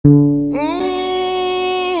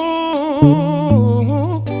You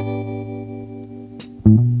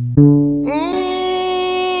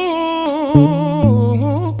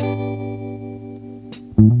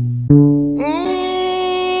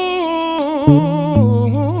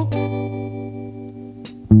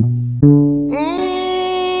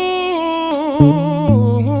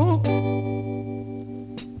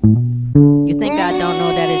think I don't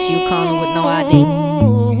know that it's you calling with no ID?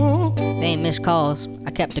 They ain't missed calls,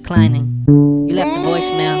 I kept declining. You left a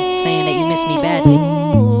voicemail saying that you missed me badly.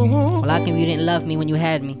 Well, how come you didn't love me when you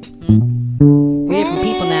had me? We're different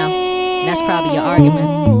people now, and that's probably your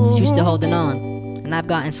argument. You still holding on, and I've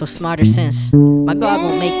gotten so smarter since. My God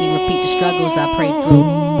won't make me repeat the struggles I prayed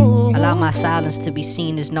through. Allow my silence to be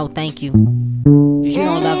seen as no thank you. Cause you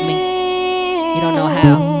don't love me, you don't know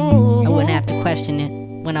how. I wouldn't have to question it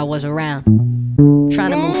when I was around.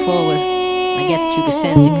 Trying to move forward, I guess that you could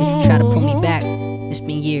sense it cause you try to pull me back. It's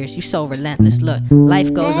been years, you so relentless. Look,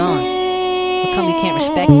 life goes on, how come you can't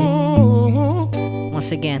respect it?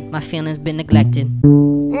 Once again, my feelings been neglected.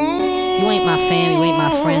 You ain't my fam, you ain't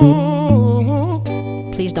my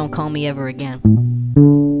friend. Please don't call me ever again.